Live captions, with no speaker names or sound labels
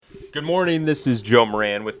Good morning. This is Joe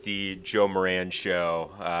Moran with the Joe Moran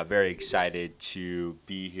Show. Very excited to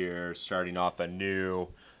be here, starting off a new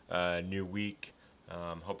week.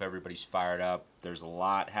 Hope everybody's fired up. There's a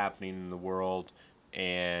lot happening in the world,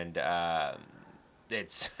 and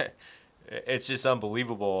it's it's just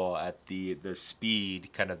unbelievable at the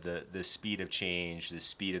speed, kind of the speed of change, the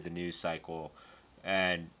speed of the news cycle,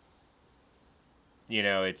 and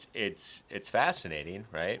it's fascinating,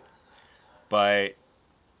 right? But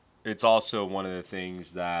it's also one of the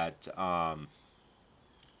things that,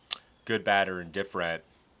 good, bad, or indifferent,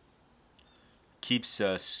 keeps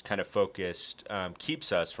us kind of focused,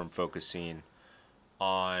 keeps us from focusing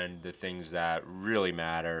on the things that really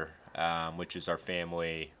matter, which is our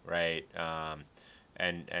family, right?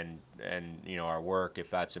 And our work,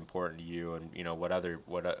 if that's important to you, and what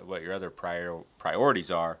your other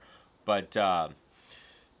priorities are. But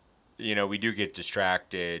we do get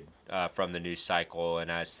distracted from the news cycle, and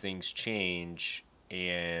as things change,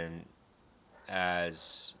 and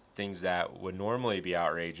as things that would normally be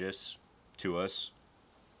outrageous to us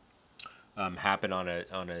happen on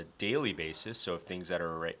a daily basis. So if things that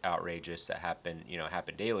are outrageous that happen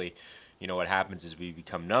daily, what happens is we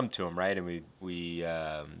become numb to them, right? And we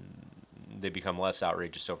they become less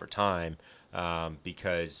outrageous over time,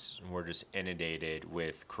 because we're just inundated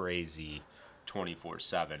with crazy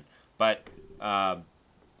 24/7. But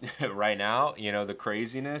right now, the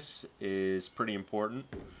craziness is pretty important,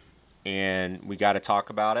 and we got to talk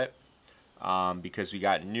about it, because we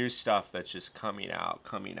got new stuff that's just coming out,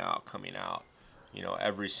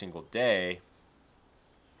 every single day,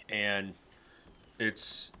 and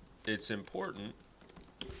it's important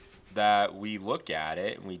that we look at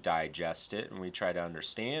it and we digest it and we try to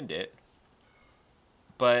understand it,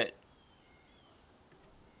 but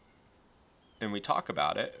and we talk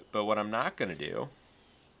about it. But what I'm not going to do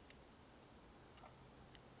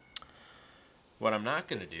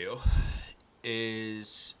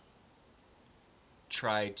is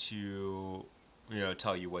try to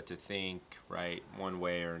tell you what to think, right, one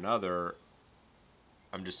way or another.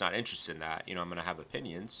 I'm just not interested in that. I'm going to have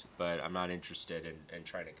opinions, but I'm not interested in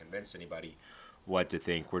trying to convince anybody what to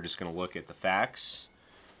think. We're just going to look at the facts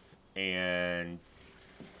and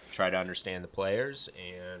try to understand the players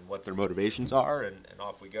and what their motivations are, and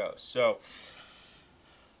off we go. So,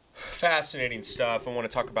 fascinating stuff. I want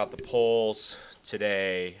to talk about the polls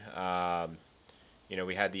today.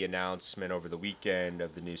 We had the announcement over the weekend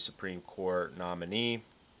of the new Supreme Court nominee.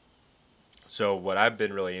 So what I've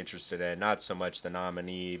been really interested in, not so much the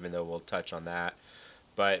nominee, even though we'll touch on that,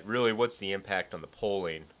 but really what's the impact on the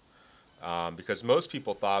polling? Because most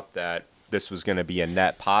people thought that this was going to be a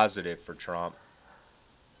net positive for Trump.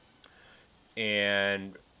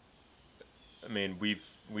 And I mean,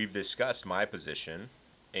 we've discussed my position,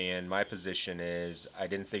 and my position is I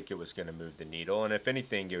didn't think it was going to move the needle, and if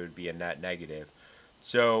anything, it would be a net negative.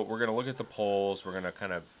 So we're going to look at the polls. We're going to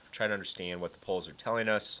kind of try to understand what the polls are telling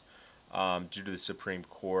us, due to the Supreme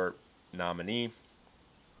Court nominee.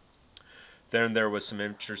 Then there was some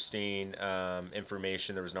interesting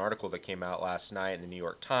information. There was an article that came out last night in the New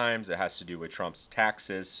York Times that has to do with Trump's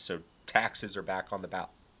taxes. So taxes are back on the ballot,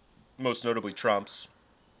 most notably Trump's.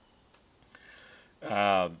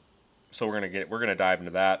 So we're gonna dive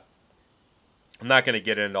into that. I'm not gonna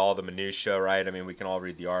get into all the minutia, right? I mean, we can all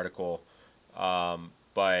read the article,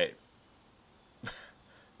 but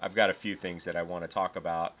I've got a few things that I want to talk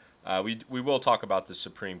about. We will talk about the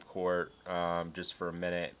Supreme Court just for a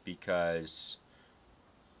minute, because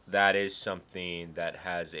that is something that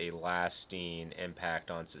has a lasting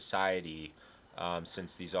impact on society,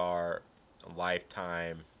 since these are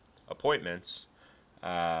lifetime appointments.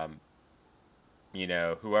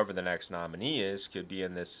 Whoever the next nominee is could be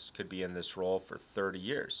in this role for 30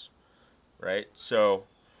 years, right? So,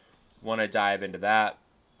 want to dive into that.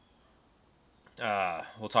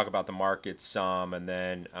 We'll talk about the markets some, and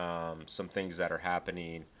then some things that are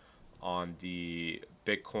happening on the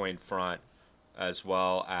Bitcoin front, as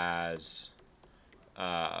well as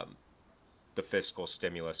the fiscal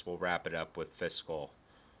stimulus. We'll wrap it up with fiscal.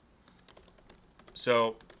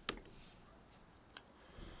 So,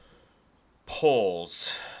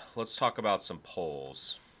 polls. Let's talk about some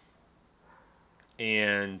polls.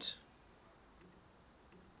 And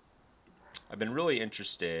I've been really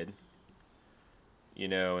interested,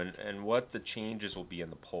 and what the changes will be in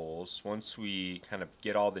the polls once we kind of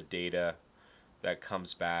get all the data that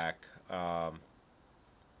comes back.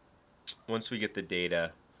 Once we get the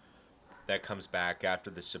data that comes back after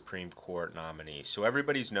the Supreme Court nominee. So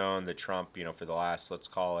everybody's known that Trump, for the last, let's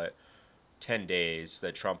call it, 10 days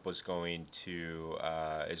that Trump was going to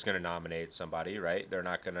is going to nominate somebody, right? They're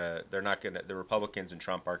not going to the Republicans and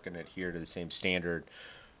Trump aren't going to adhere to the same standard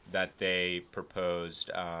that they proposed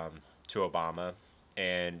to Obama,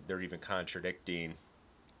 and they're even contradicting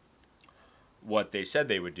what they said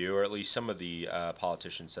they would do, or at least some of the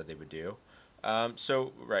politicians said they would do.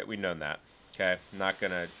 So, right, we've known that. Okay, I'm not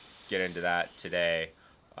going to get into that today,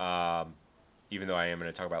 even though I am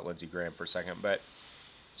going to talk about Lindsey Graham for a second. But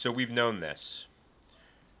so we've known this.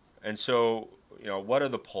 And so, what are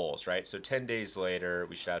the polls, right? So 10 days later,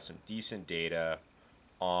 we should have some decent data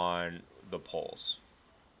on the polls.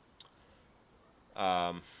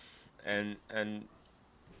 And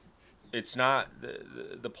it's not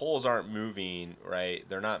the polls aren't moving, right?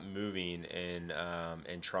 They're not moving in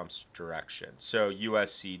Trump's direction. So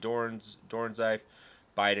USC Dornsife,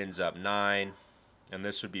 Biden's up 9, and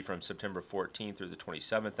this would be from September 14th through the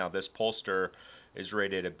 27th. Now this pollster is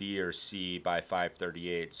rated a B or C by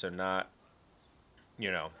 538, so not,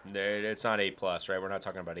 it's not A plus, right? We're not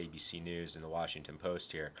talking about ABC News and the Washington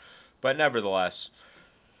Post here, but nevertheless,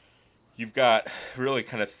 you've got really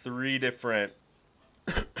kind of three different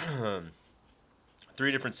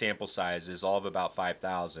sample sizes, all of about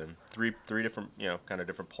 5,000. Three different, kind of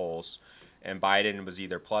different polls, and Biden was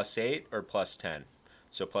either +8 or +10.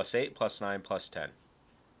 So +8, +9, +10.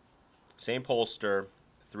 Same pollster,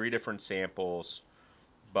 three different samples,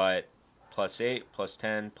 but +8,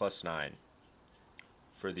 +10, +9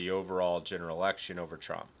 for the overall general election over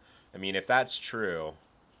Trump. I mean, if that's true,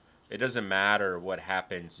 it doesn't matter what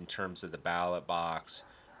happens in terms of the ballot box.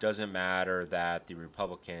 Doesn't matter that the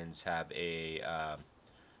Republicans have a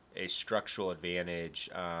structural advantage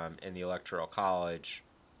in the Electoral College.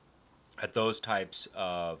 At those types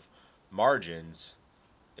of margins,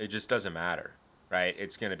 it just doesn't matter, right?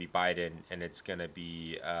 It's going to be Biden, and it's going to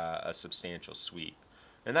be a substantial sweep.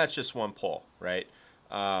 And that's just one poll, right?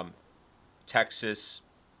 Texas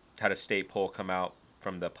had a state poll come out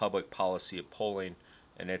from the Public Policy of Polling,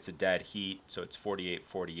 and it's a dead heat, so it's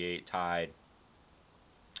 48-48 tied.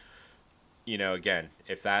 Again,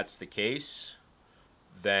 if that's the case,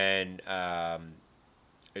 then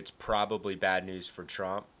it's probably bad news for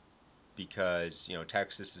Trump, because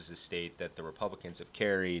Texas is a state that the Republicans have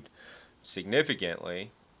carried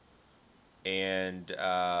significantly, and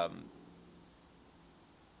they're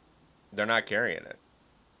not carrying it,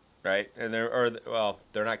 right? And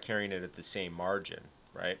they're not carrying it at the same margin,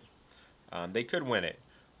 right? They could win it,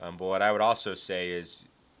 but what I would also say is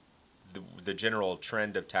the general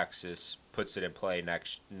trend of Texas puts it in play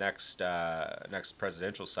next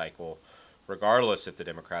presidential cycle, regardless if the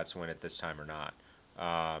Democrats win it this time or not.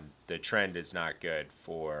 The trend is not good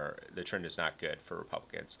for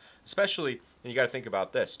Republicans, especially. And you got to think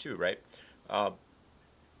about this too, right?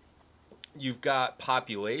 You've got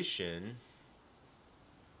population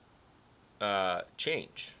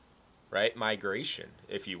change, right? Migration,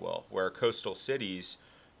 if you will, where coastal cities,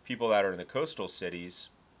 people that are in the coastal cities,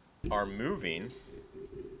 are moving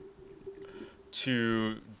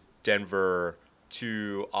to Denver,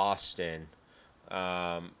 to Austin,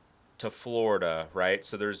 to Florida, right?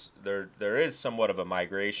 So there is somewhat of a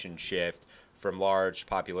migration shift from large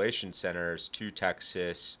population centers to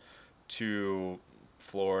Texas, to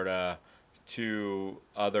Florida, to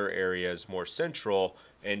other areas more central,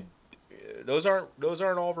 and those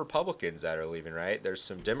aren't all Republicans that are leaving, right? There's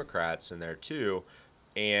some Democrats in there too,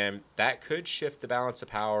 and that could shift the balance of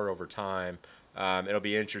power over time. It'll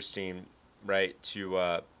be interesting, right,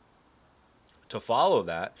 to follow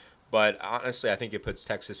that. But honestly, I think it puts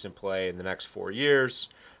Texas in play in the next 4 years,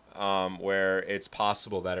 where it's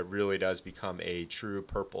possible that it really does become a true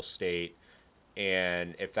purple state.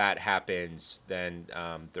 And if that happens, then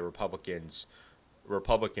the Republicans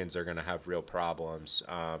are going to have real problems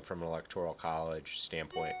from an Electoral College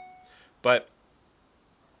standpoint. But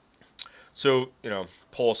so,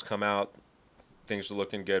 polls come out. Things are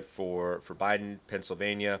looking good for Biden.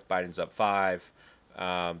 Pennsylvania, Biden's up 5.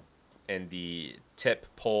 And the tip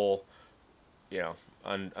poll,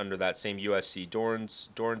 under that same USC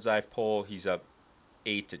Dornsife poll, he's up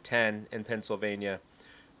 8-10 in Pennsylvania.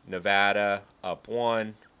 Nevada up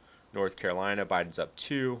 1. North Carolina, Biden's up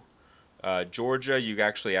 2. Georgia, you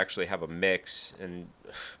actually have a mix, and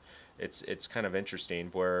it's kind of interesting,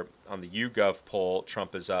 where on the YouGov poll,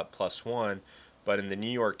 Trump is up +1, but in the New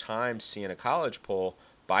York Times Siena College poll,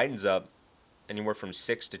 Biden's up anywhere from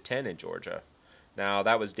 6-10 in Georgia. Now,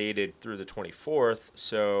 that was dated through the 24th,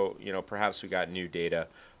 so perhaps we got new data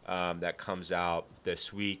that comes out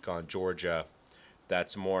this week on Georgia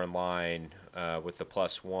that's more in line with the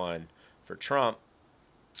 +1 for Trump.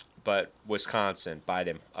 But Wisconsin,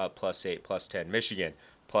 Biden up +8, +10. Michigan,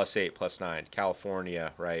 +8, +9.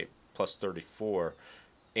 California, right, +34.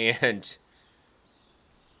 And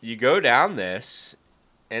you go down this,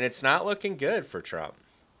 and it's not looking good for Trump.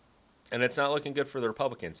 And it's not looking good for the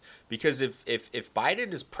Republicans. Because if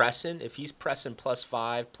Biden is pressing, if he's pressing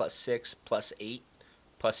 +5, +6, +8,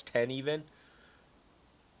 +10 even,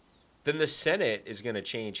 then the Senate is going to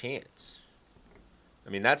change hands. I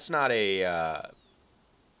mean, that's not a,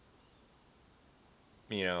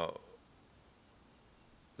 you know,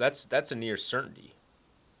 that's a near certainty,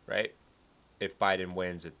 right? If Biden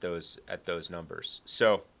wins at those numbers.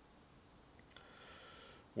 So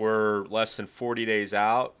we're less than 40 days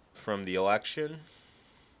out from the election.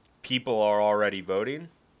 People are already voting.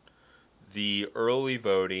 The early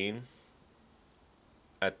voting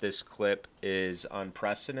at this clip is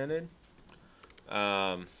unprecedented.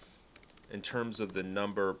 In terms of the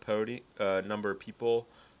number of people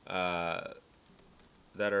that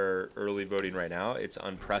are early voting right now, it's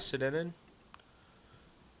unprecedented.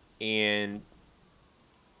 And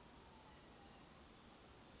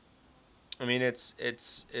I mean,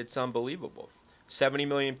 it's unbelievable. 70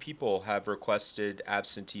 million people have requested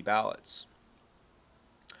absentee ballots,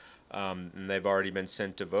 and they've already been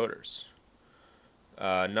sent to voters.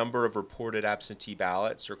 Number of reported absentee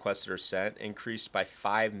ballots requested or sent increased by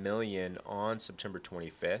 5 million on September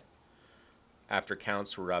 25th after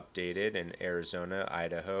counts were updated in Arizona,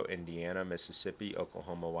 Idaho, Indiana, Mississippi,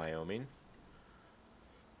 Oklahoma, Wyoming.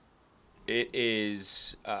 It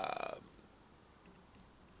is, I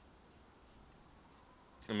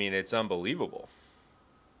mean, it's unbelievable,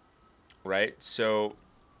 right? So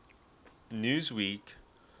Newsweek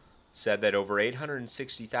said that over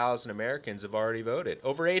 860,000 Americans have already voted.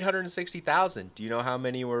 Over 860,000. Do you know how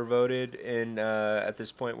many were voted in, at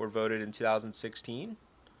this point, were voted in 2016?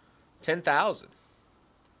 10,000.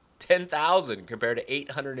 10,000 compared to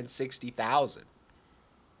 860,000.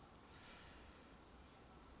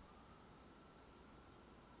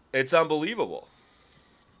 It's unbelievable.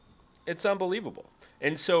 It's unbelievable.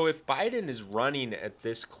 And so if Biden is running at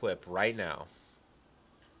this clip right now,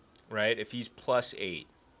 right, if he's +8,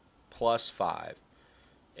 +5,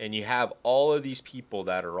 and you have all of these people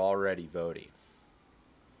that are already voting,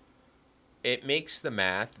 it makes the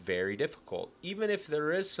math very difficult. Even if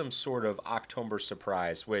there is some sort of October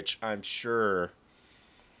surprise, which I'm sure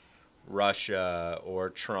Russia or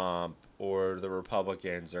Trump or the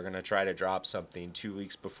Republicans are going to try to drop something 2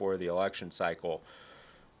 weeks before the election cycle,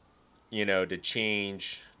 to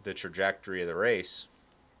change the trajectory of the race,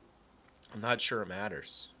 I'm not sure it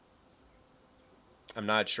matters. I'm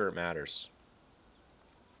not sure it matters.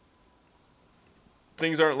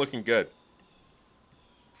 Things aren't looking good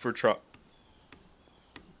for Trump.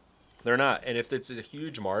 They're not. And if it's a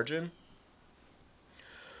huge margin,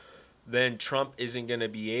 then Trump isn't going to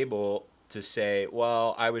be able to say,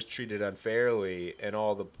 well, I was treated unfairly and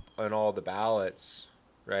all the ballots,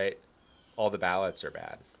 right? All the ballots are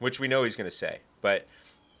bad, which we know he's going to say. But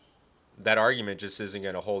that argument just isn't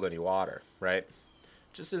going to hold any water, right?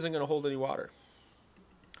 Just isn't going to hold any water.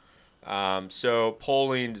 So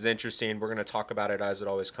polling is interesting. We're going to talk about it as it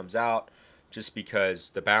always comes out, just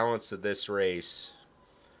because the balance of this race,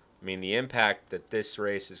 I mean, the impact that this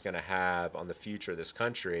race is going to have on the future of this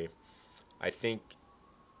country, I think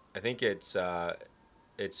it's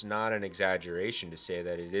not an exaggeration to say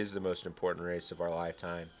that it is the most important race of our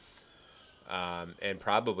lifetime, and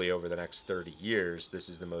probably over the next 30 years, this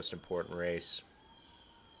is the most important race.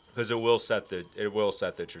 Because it will set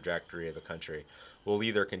the trajectory of the country. We'll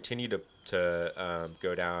either continue to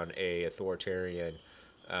go down a authoritarian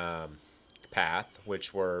path,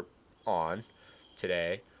 which we're on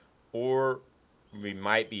today, or we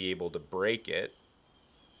might be able to break it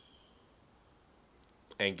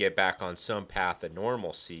and get back on some path of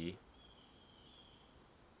normalcy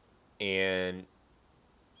and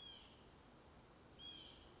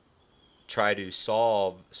try to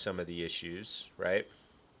solve some of the issues, right?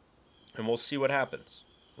 And we'll see what happens.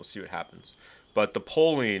 But the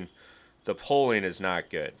polling is not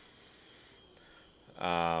good.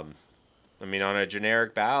 I mean, on a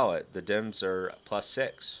generic ballot, the Dems are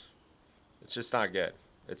 +6. It's just not good.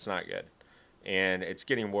 It's not good. And it's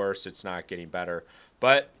getting worse. It's not getting better.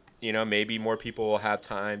 But, maybe more people will have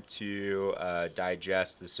time to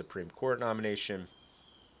digest the Supreme Court nomination,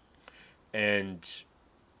 and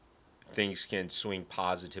things can swing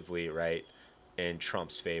positively, right, in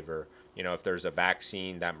Trump's favor. If there's a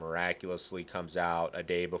vaccine that miraculously comes out a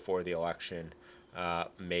day before the election,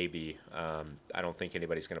 maybe. I don't think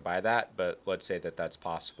anybody's going to buy that, but let's say that that's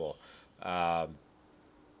possible. I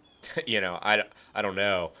don't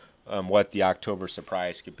know. what the October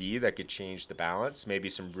surprise could be that could change the balance. Maybe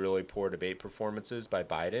some really poor debate performances by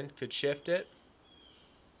Biden could shift it.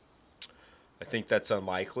 I think that's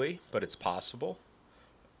unlikely, but it's possible.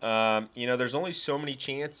 There's only so many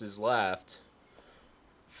chances left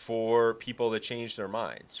for people to change their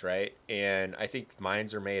minds, right? And I think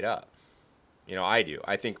minds are made up. I do.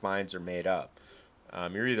 I think minds are made up.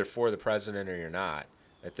 You're either for the president or you're not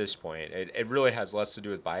at this point. It really has less to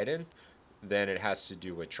do with Biden than it has to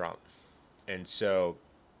do with Trump. And so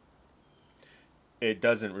it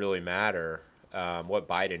doesn't really matter what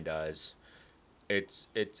Biden does. It's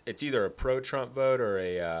either a pro-Trump vote or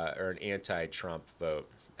an anti-Trump vote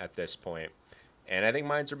at this point. And I think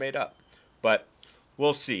minds are made up. But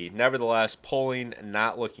we'll see. Nevertheless, polling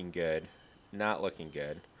not looking good. Not looking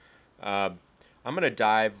good. I'm going to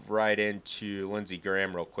dive right into Lindsey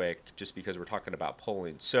Graham real quick just because we're talking about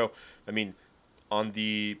polling. So, on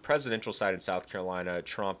the presidential side in South Carolina,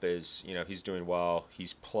 Trump is, he's doing well.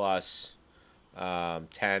 He's plus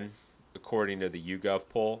 10 according to the YouGov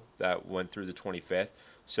poll that went through the 25th.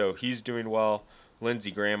 So he's doing well.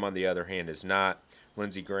 Lindsey Graham, on the other hand, is not.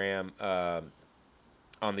 Lindsey Graham on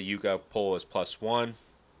the YouGov poll is plus 1.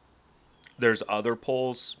 There's other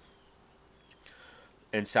polls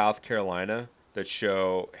in South Carolina that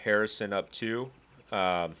show Harrison up 2.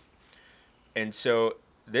 And so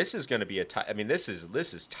this is going to be a tight. This is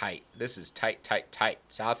tight. This is tight.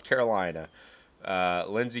 South Carolina.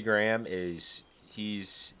 Lindsey Graham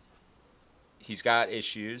he's got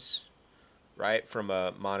issues, right, from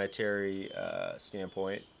a monetary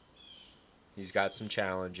standpoint. He's got some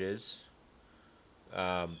challenges.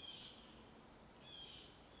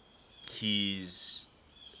 He's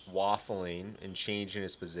waffling and changing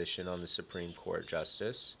his position on the Supreme Court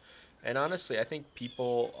justice. And honestly, I think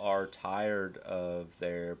people are tired of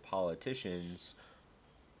their politicians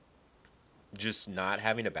just not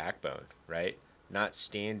having a backbone, right? Not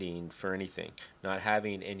standing for anything, not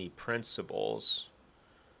having any principles.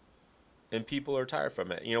 And people are tired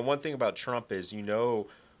from it. One thing about Trump is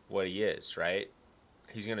what he is, right?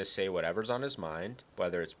 He's going to say whatever's on his mind,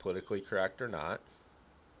 whether it's politically correct or not.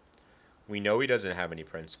 We know he doesn't have any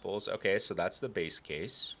principles. Okay, so that's the base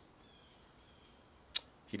case.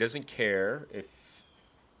 He doesn't care if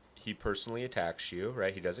he personally attacks you,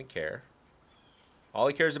 right? He doesn't care. All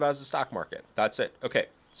he cares about is the stock market. That's it. Okay,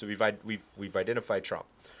 so we've identified Trump.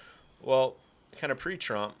 Well, kind of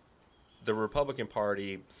pre-Trump, the Republican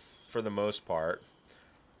Party, for the most part,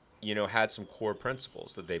 had some core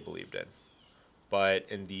principles that they believed in. But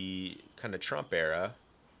in the kind of Trump era,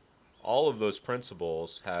 all of those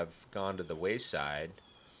principles have gone to the wayside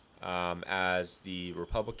as the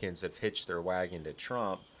Republicans have hitched their wagon to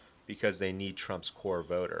Trump because they need Trump's core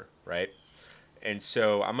voter, right? And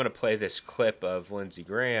so I'm going to play this clip of Lindsey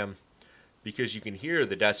Graham because you can hear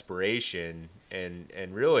the desperation, and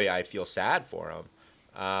really I feel sad for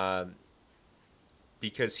him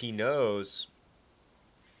because he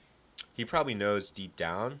probably knows deep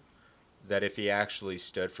down that if he actually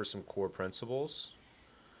stood for some core principles,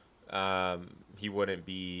 he wouldn't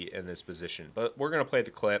be in this position. But we're going to play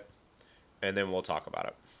the clip, and then we'll talk about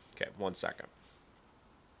it. Okay, 1 second.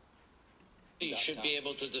 You should be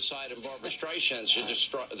able to decide, and Barbara Streisand should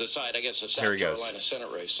decide, I guess, the South Carolina Senate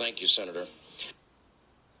race. Thank you, Senator.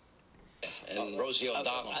 And Rosie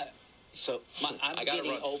O'Donnell. I'm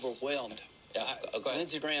getting overwhelmed. Yeah,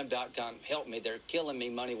 LindseyGraham.com, help me. They're killing me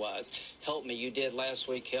money-wise. Help me. You did last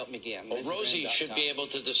week. Help me again. Well, Rosie should be able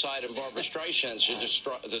to decide, and Barbara Streisand should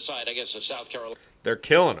decide, I guess, the South Carolina. They're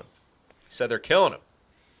killing him. He said they're killing him.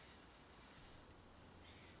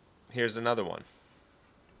 Here's another one.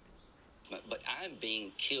 But I'm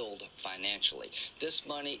being killed financially. This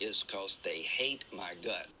money is because they hate my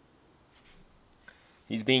gut.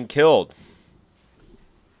 He's being killed.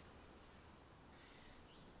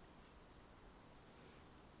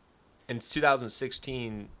 In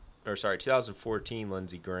 2014,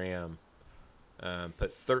 Lindsey Graham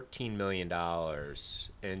put $13 million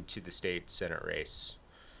into the state Senate race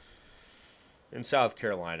in South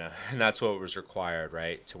Carolina, and that's what was required,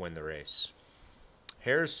 right, to win the race.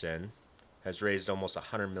 Harrison has raised almost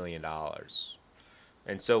 $100 million.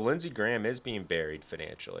 And so Lindsey Graham is being buried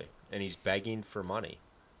financially, and he's begging for money.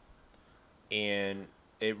 And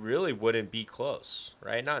it really wouldn't be close,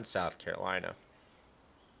 right? Not in South Carolina.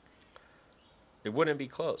 It wouldn't be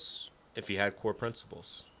close if he had core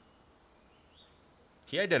principles.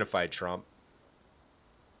 He identified Trump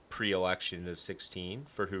pre-election of 2016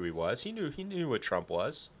 for who he was. He knew what Trump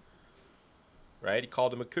was, right? He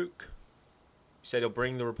called him a kook. He said he'll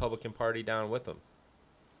bring the Republican Party down with him.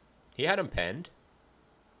 He had him penned.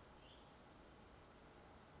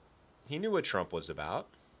 He knew what Trump was about.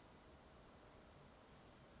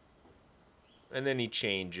 And then he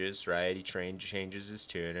changes, right? He changes his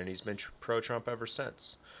tune, and he's been pro-Trump ever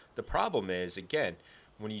since. The problem is, again,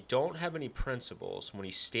 when you don't have any principles, when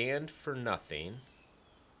you stand for nothing,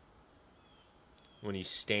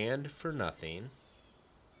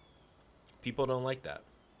 people don't like that.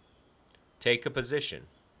 Take a position.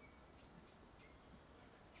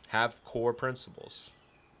 Have core principles.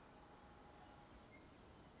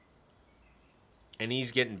 And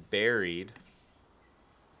he's getting buried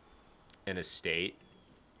in a state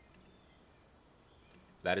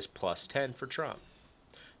that is plus 10 for Trump.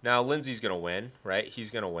 Now, Lindsey's going to win, right?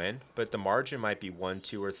 He's going to win, but the margin might be 1,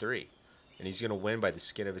 2, or 3. And he's going to win by the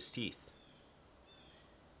skin of his teeth.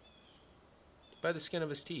 By the skin of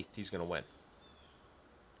his teeth, he's going to win.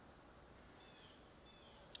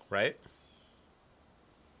 Right?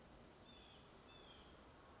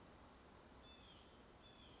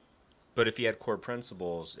 But if he had core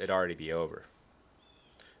principles, it'd already be over.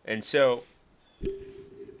 And so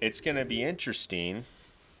it's going to be interesting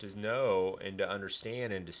to know and to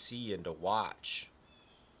understand and to see and to watch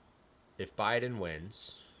if Biden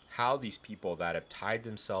wins, how these people that have tied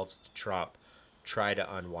themselves to Trump try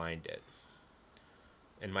to unwind it.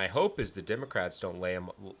 And my hope is the Democrats don't let him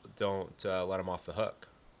off the hook,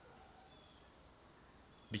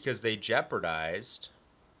 because they jeopardized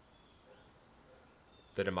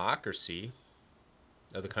the democracy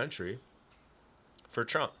of the country for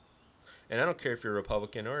Trump. And I don't care if you're a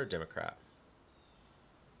Republican or a Democrat.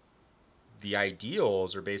 The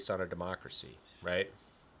ideals are based on a democracy, right?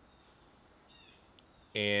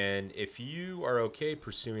 And if you are okay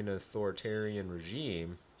pursuing an authoritarian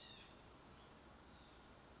regime,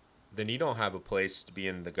 then you don't have a place to be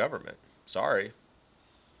in the government. Sorry.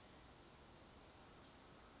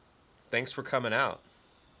 Thanks for coming out.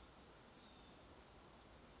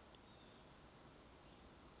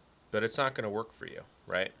 But it's not going to work for you,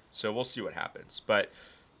 right? So we'll see what happens. But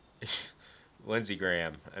Lindsey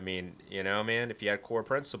Graham, I mean, you know, man, if you had core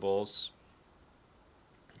principles,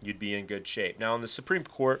 you'd be in good shape. Now, in the Supreme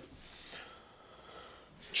Court,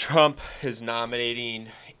 Trump is nominating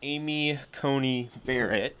Amy Coney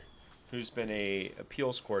Barrett, who's been a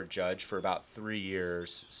appeals court judge for about 3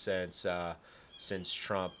 years since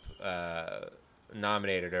Trump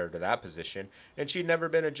nominated her to that position, and she'd never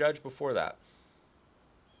been a judge before that.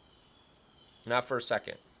 Not for a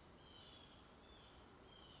second.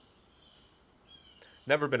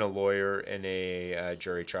 Never been a lawyer in a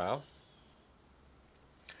jury trial.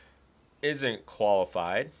 Isn't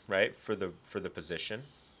qualified, right, for the position.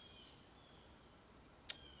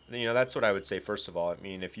 You know, that's what I would say. First of all, I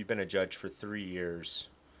mean, if you've been a judge for 3 years,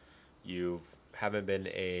 you haven't been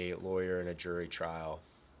a lawyer in a jury trial,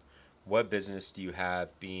 what business do you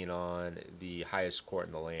have being on the highest court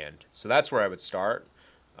in the land? So that's where I would start.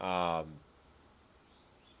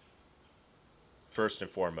 First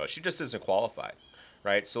and foremost, she just isn't qualified,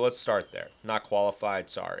 right? So let's start there. Not qualified,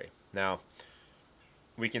 sorry. Now,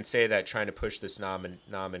 we can say that trying to push this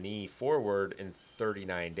nominee forward in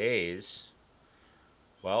 39 days,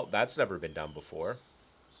 well, that's never been done before.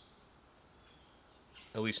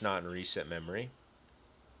 At least not in recent memory.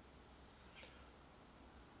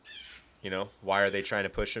 You know, why are they trying to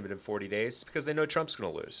push him in 40 days? Because they know Trump's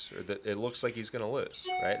going to lose, or that it looks like he's going to lose,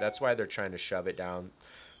 right? That's why they're trying to shove it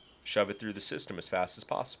through the system as fast as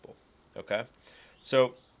possible, okay?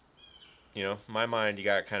 So, you know, in my mind, you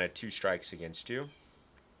got kind of 2 strikes against you.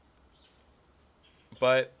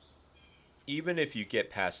 But even if you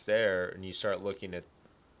get past there and you start looking at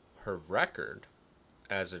her record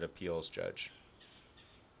as an appeals judge,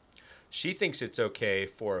 she thinks it's okay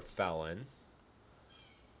for a felon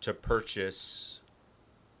to purchase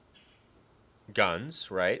guns,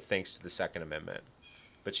 right, thanks to the Second Amendment.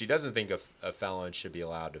 But she doesn't think a felon should be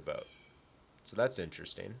allowed to vote. So that's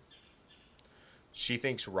interesting. She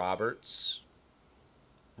thinks Roberts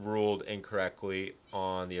ruled incorrectly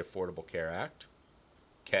on the Affordable Care Act.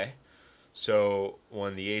 Okay. So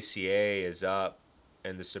when the ACA is up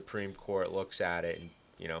and the Supreme Court looks at it,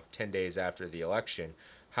 10 days after the election,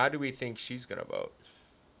 how do we think she's going to vote?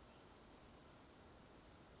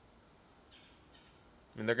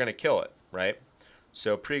 I mean, they're going to kill it, right?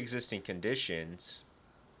 So pre-existing conditions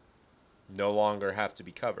no longer have to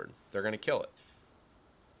be covered. They're going to kill it.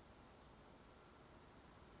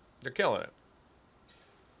 They're killing it.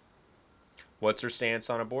 What's her stance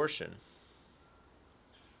on abortion?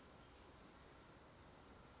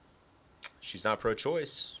 She's not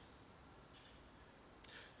pro-choice.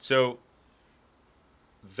 So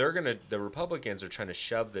the Republicans are trying to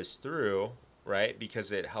shove this through, right?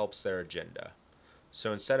 Because it helps their agenda.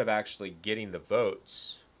 So instead of actually getting the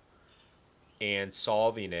votes and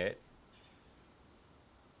solving it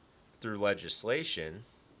through legislation.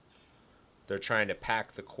 They're trying to pack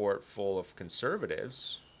the court full of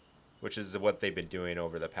conservatives, which is what they've been doing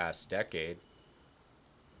over the past decade.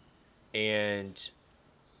 And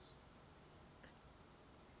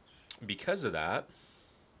because of that,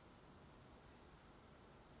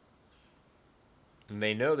 and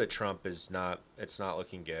they know that Trump it's not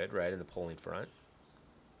looking good, right, in the polling front.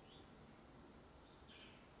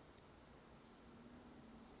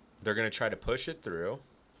 They're going to try to push it through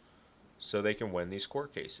so they can win these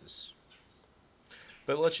court cases.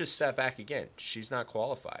 But let's just step back again. She's not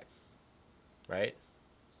qualified, right?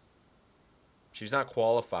 She's not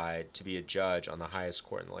qualified to be a judge on the highest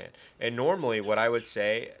court in the land. And normally what I would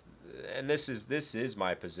say, and this is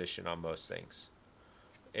my position on most things,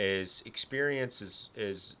 is experience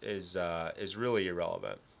is really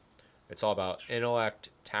irrelevant. It's all about intellect,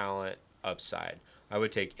 talent, upside. I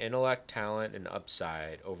would take intellect, talent, and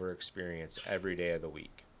upside over experience every day of the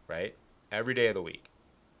week, right? Every day of the week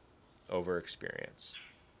over experience.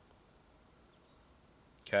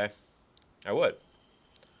 Okay? I would.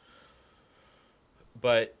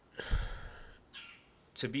 But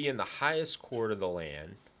to be in the highest court of the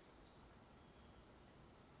land,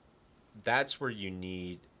 that's where you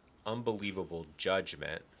need unbelievable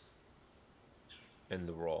judgment in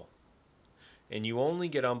the role. And you only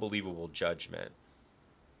get unbelievable judgment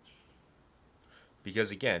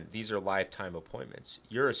because, again, these are lifetime appointments.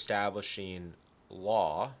 You're establishing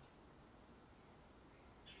law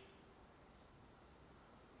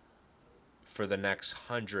for the next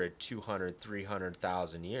 100, 200,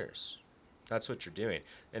 300,000 years. That's what you're doing.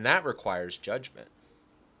 And that requires judgment.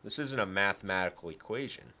 This isn't a mathematical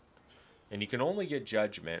equation. And you can only get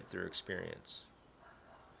judgment through experience.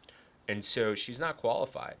 And so she's not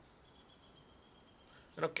qualified.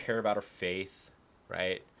 I don't care about her faith,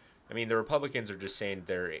 right? I mean, the Republicans are just saying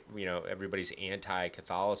everybody's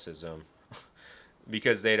anti-Catholicism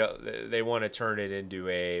because they want to turn it into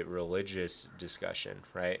a religious discussion,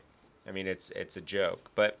 right? I mean, it's a joke,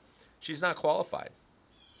 but she's not qualified.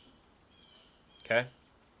 Okay?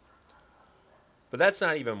 But that's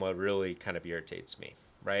not even what really kind of irritates me,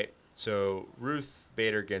 right? So Ruth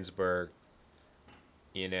Bader Ginsburg,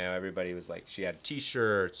 everybody was like, she had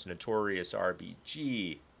t-shirts, Notorious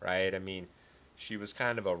RBG, right? I mean, she was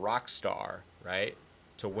kind of a rock star, right?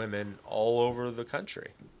 To women all over the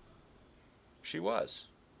country. She was,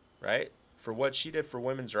 right? For what she did for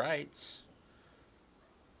women's rights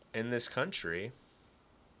in this country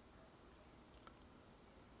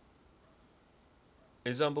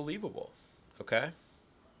is unbelievable, okay?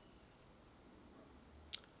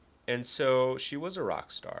 And so she was a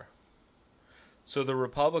rock star. So the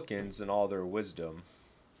Republicans, in all their wisdom,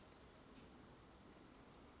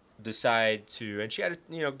 decide to, and she had,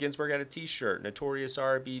 Ginsburg had a t-shirt, Notorious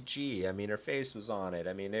RBG. I mean, her face was on it.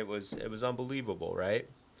 I mean, it was unbelievable, right?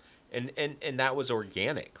 And that was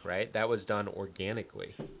organic, right? That was done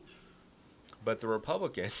organically. But the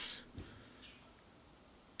Republicans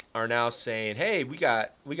are now saying, hey, we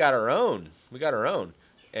got our own. We got our own.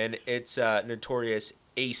 And it's Notorious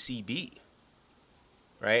ACB,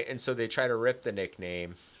 right? And so they try to rip the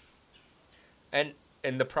nickname. And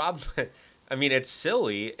the problem, I mean, it's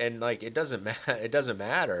silly and like it doesn't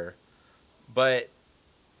matter, but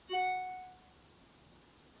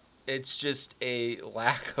it's just a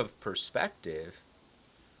lack of perspective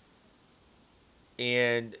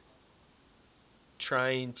and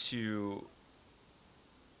trying to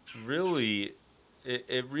really,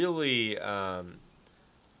 it really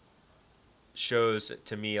shows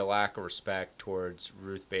to me a lack of respect towards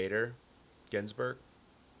Ruth Bader Ginsburg.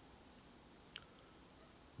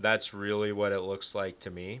 That's really what it looks like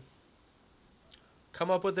to me. Come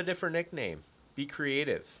up with a different nickname. Be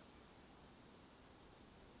creative.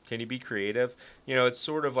 Can you be creative? It's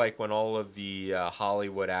sort of like when all of the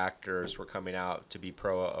Hollywood actors were coming out to be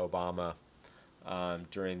pro-Obama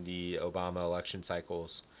during the Obama election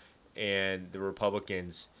cycles. And the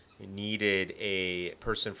Republicans needed a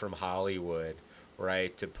person from Hollywood,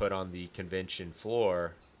 right, to put on the convention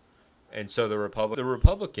floor. And so the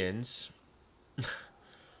Republicans,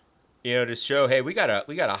 to show, hey, we got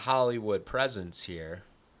a Hollywood presence here,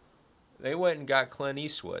 they went and got Clint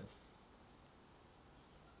Eastwood.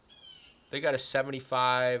 They got a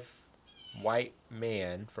 75 white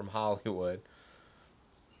man from Hollywood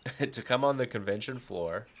to come on the convention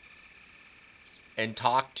floor and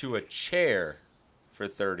talk to a chair for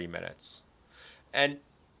 30 minutes. And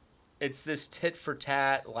it's this tit for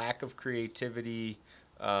tat, lack of creativity,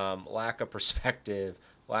 lack of perspective,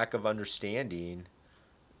 lack of understanding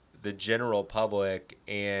the general public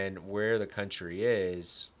and where the country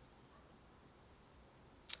is,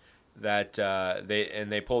 that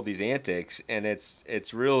they pulled these antics, and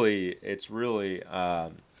it's really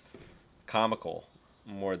comical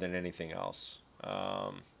more than anything else.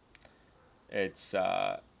 It's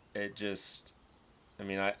it just I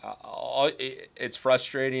mean it's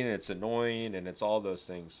frustrating and it's annoying and it's all those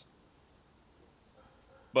things,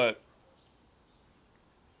 but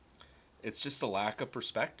it's just a lack of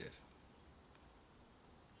perspective.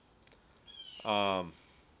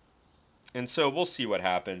 And so we'll see what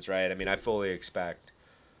happens, right? I mean, I fully expect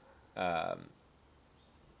the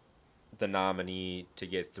nominee to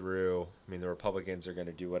get through. I mean, the Republicans are going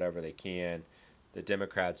to do whatever they can. The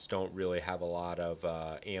Democrats don't really have a lot of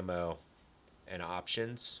ammo and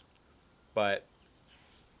options, but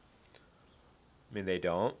I mean, they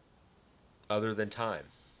don't, other than time,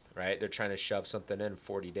 right? They're trying to shove something in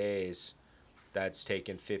 40 days that's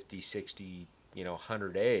taken 50, 60,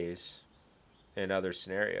 100 days in other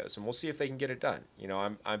scenarios, and we'll see if they can get it done.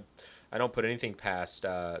 I don't put anything past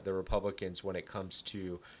the Republicans when it comes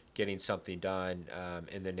to getting something done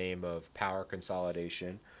in the name of power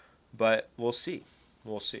consolidation, but we'll see.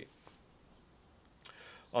 We'll see.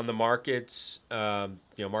 On the markets,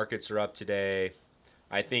 markets are up today.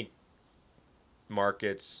 I think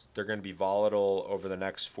markets, they're going to be volatile over the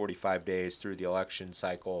next 45 days through the election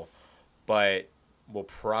cycle, but will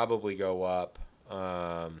probably go up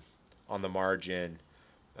on the margin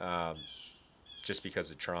just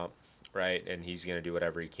because of Trump, right? And he's going to do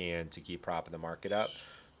whatever he can to keep propping the market up.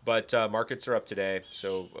 But markets are up today,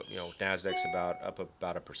 so Nasdaq's up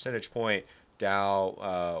about a percentage point. Dow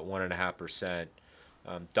 1.5%.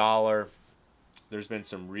 Dollar, there's been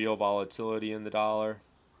some real volatility in the dollar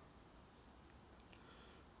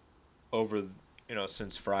over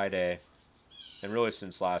since Friday, and really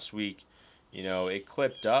since last week. It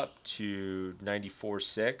clipped up to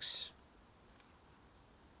 94.6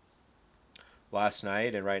 last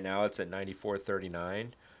night, and right now it's at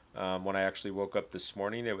 94.39. When I actually woke up this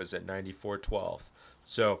morning, it was at 94.12.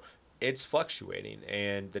 So it's fluctuating,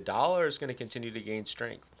 and the dollar is going to continue to gain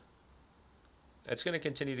strength. It's going to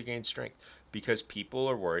continue to gain strength because people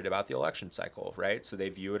are worried about the election cycle, right? So they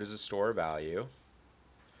view it as a store of value,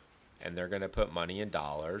 and they're going to put money in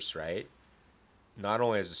dollars, right? Not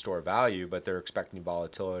only as a store of value, but they're expecting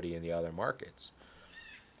volatility in the other markets.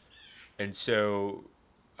 And so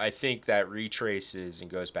I think that retraces and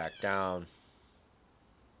goes back down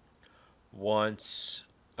once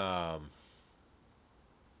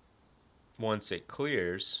it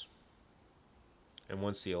clears and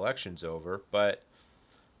once the election's over. But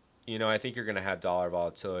I think you're going to have dollar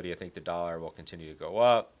volatility. I think the dollar will continue to go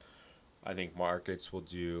up. I think markets will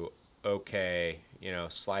do okay,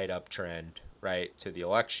 slight uptrend, right, to the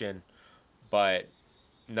election, but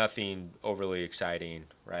nothing overly exciting,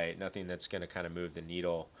 right? Nothing that's going to kind of move the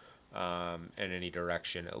needle in any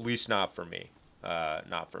direction, at least not for me.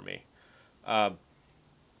 Not for me.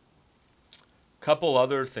 Couple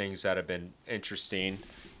other things that have been interesting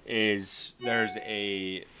is there's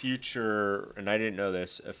a future, and I didn't know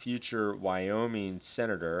this, a future Wyoming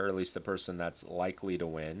senator, or at least the person that's likely to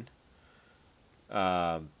win.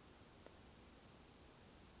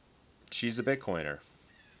 She's a Bitcoiner.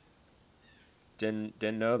 Didn't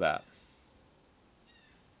know that.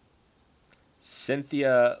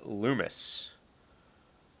 Cynthia Loomis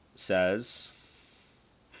says,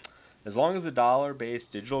 as long as a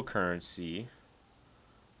dollar-based digital currency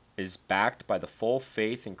is backed by the full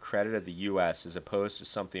faith and credit of the U.S. as opposed to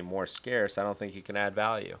something more scarce, I don't think it can add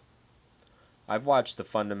value. I've watched the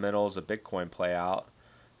fundamentals of Bitcoin play out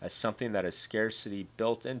as something that has scarcity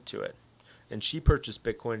built into it. And she purchased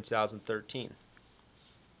Bitcoin in 2013.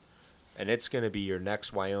 And it's going to be your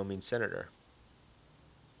next Wyoming senator.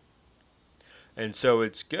 And so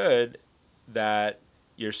it's good that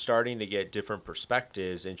you're starting to get different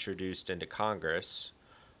perspectives introduced into Congress.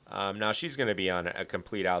 Now, she's going to be on a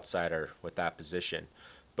complete outsider with that position.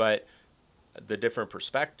 But the different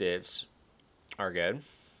perspectives are good,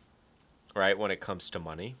 right, when it comes to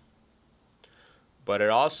money. But it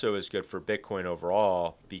also is good for Bitcoin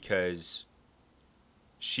overall because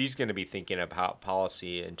she's going to be thinking about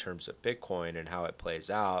policy in terms of Bitcoin and how it plays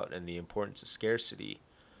out and the importance of scarcity.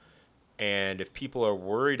 And if people are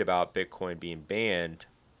worried about Bitcoin being banned,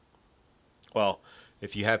 well,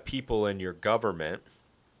 if you have people in your government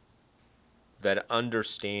that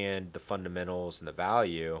understand the fundamentals and the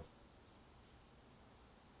value,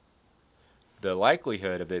 the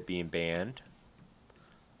likelihood of it being banned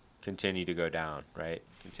continue to go down, right?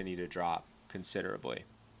 Continue to drop considerably.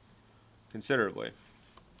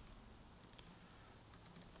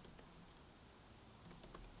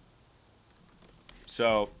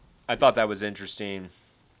 So I thought that was interesting.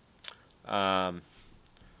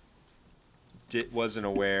 wasn't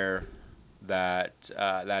aware that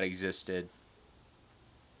that existed,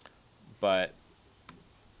 but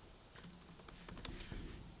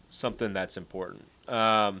something that's important.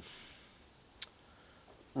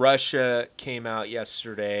 Russia came out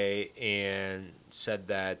yesterday and said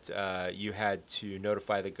that you had to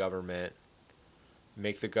notify the government,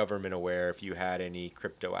 make the government aware if you had any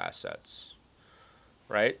crypto assets,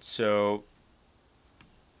 right? So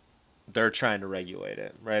they're trying to regulate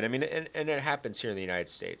it, right? I mean, and it happens here in the United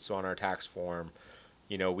States. So on our tax form,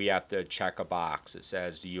 we have to check a box that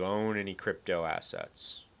says, do you own any crypto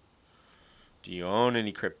assets? Do you own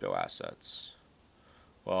any crypto assets?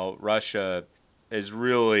 Well, Russia is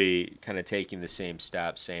really kind of taking the same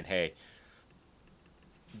steps, saying, hey,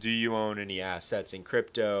 do you own any assets in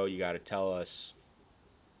crypto? You got to tell us.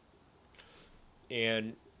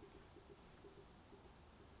 And,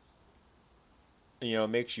 it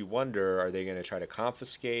makes you wonder, are they going to try to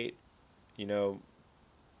confiscate, the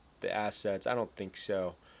assets? I don't think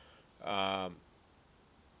so. Now,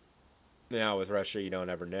 with Russia, you don't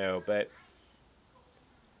ever know. But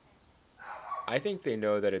I think they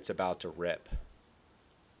know that it's about to rip,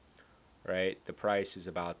 right? The price is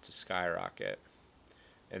about to skyrocket.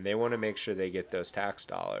 And they want to make sure they get those tax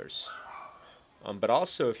dollars. But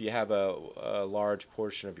also, if you have a large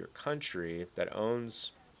portion of your country that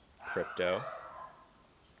owns crypto,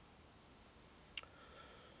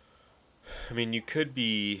 I mean, you could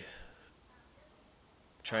be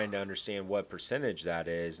trying to understand what percentage that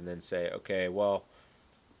is and then say, okay, well,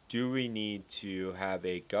 do we need to have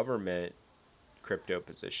a government crypto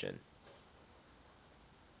position?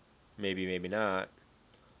 Maybe, maybe not.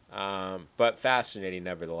 But fascinating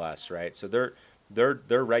nevertheless, right? So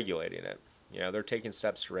they're regulating it. They're taking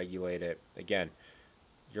steps to regulate it. Again,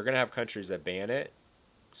 you're going to have countries that ban it,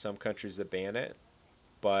 some countries that ban it,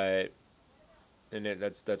 but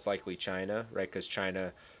that's likely China, right? Because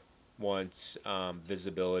China wants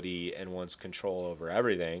visibility and wants control over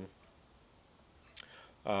everything.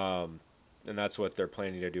 And that's what they're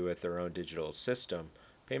planning to do with their own digital system,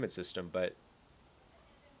 payment system. But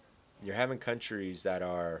you're having countries that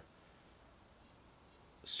are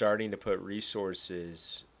starting to put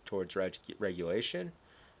resources towards regulation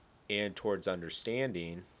and towards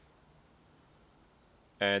understanding,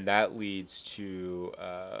 and that leads to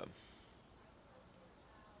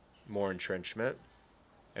more entrenchment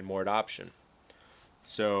and more adoption.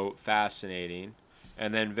 So fascinating.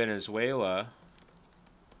 And then Venezuela,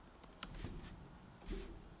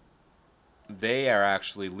 they are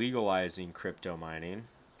actually legalizing crypto mining.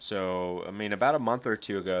 So, I mean, about a month or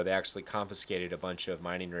two ago, they actually confiscated a bunch of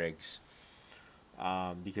mining rigs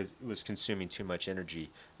because it was consuming too much energy.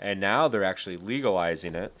 And now they're actually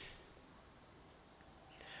legalizing it.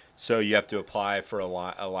 So you have to apply for a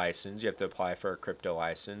license. You have to apply for a crypto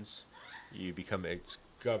license. You become its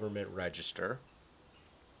government register.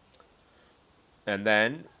 And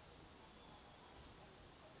then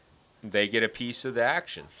they get a piece of the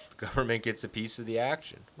action. The government gets a piece of the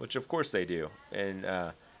action, which of course they do in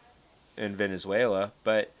Venezuela.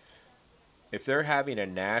 But if they're having a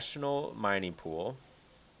national mining pool,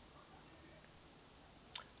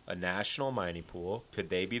 could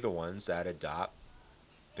they be the ones that adopt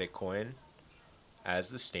Bitcoin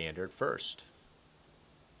as the standard first?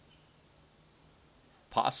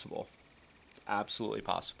 Possible. Absolutely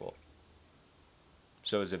possible.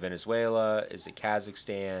 So is it Venezuela? Is it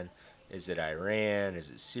Kazakhstan? Is it Iran? Is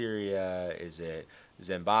it Syria? Is it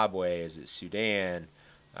Zimbabwe? Is it Sudan?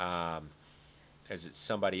 Is it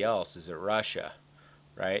somebody else? Is it Russia?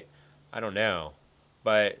 Right? I don't know.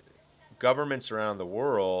 But governments around the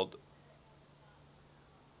world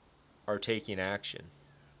are taking action.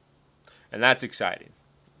 And that's exciting.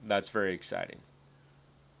 That's very exciting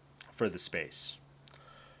for the space.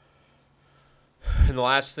 And the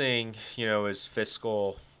last thing, is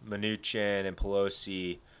fiscal. Mnuchin and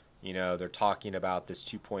Pelosi, they're talking about this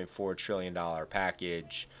 $2.4 trillion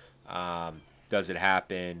package. Does it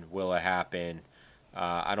happen? Will it happen?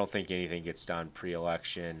 I don't think anything gets done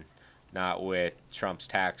pre-election. Not with Trump's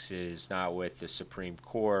taxes, not with the Supreme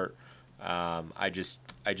Court. I just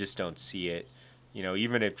don't see it.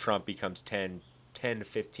 Even if Trump becomes 10 to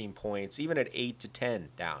 15 points, even at 8 to 10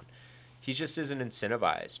 down, he just isn't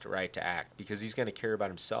incentivized, right, to act because he's going to care about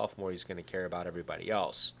himself more. He's going to care about everybody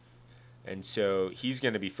else. And so he's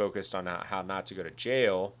going to be focused on how not to go to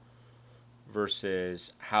jail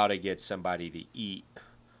versus how to get somebody to eat,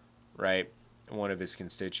 right, one of his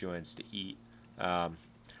constituents to eat.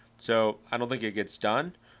 So I don't think it gets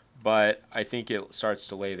done, but I think it starts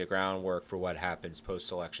to lay the groundwork for what happens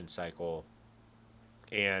post-election cycle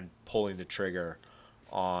and pulling the trigger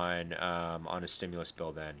on a stimulus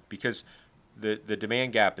bill then. Because the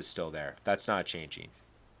demand gap is still there. That's not changing.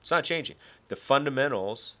 It's not changing. The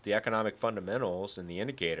fundamentals, the economic fundamentals and the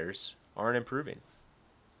indicators aren't improving.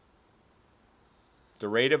 The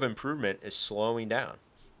rate of improvement is slowing down.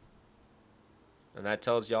 And that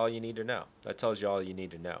tells you all you need to know. That tells you all you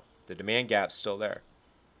need to know. The demand gap's still there.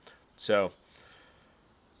 So,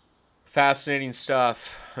 fascinating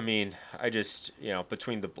stuff. I mean, I just,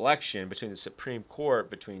 between the election, between the Supreme Court,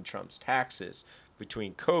 between Trump's taxes,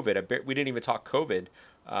 between COVID, we didn't even talk COVID,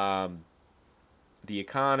 the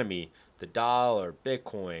economy, the dollar,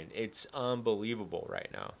 Bitcoin. It's unbelievable right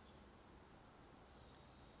now.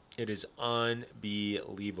 It is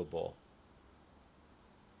unbelievable.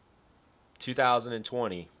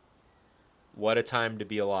 2020, what a time to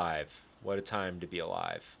be alive. What a time to be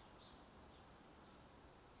alive.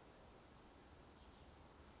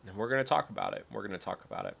 And we're going to talk about it. We're going to talk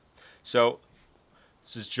about it. So,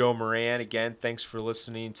 this is Joe Moran again. Thanks for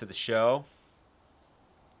listening to the show.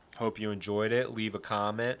 Hope you enjoyed it. Leave a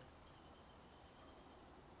comment.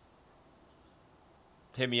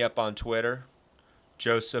 Hit me up on Twitter,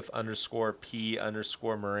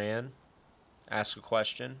 Joseph_P_Moran. Ask a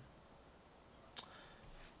question.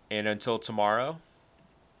 And until tomorrow,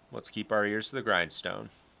 let's keep our ears to the grindstone.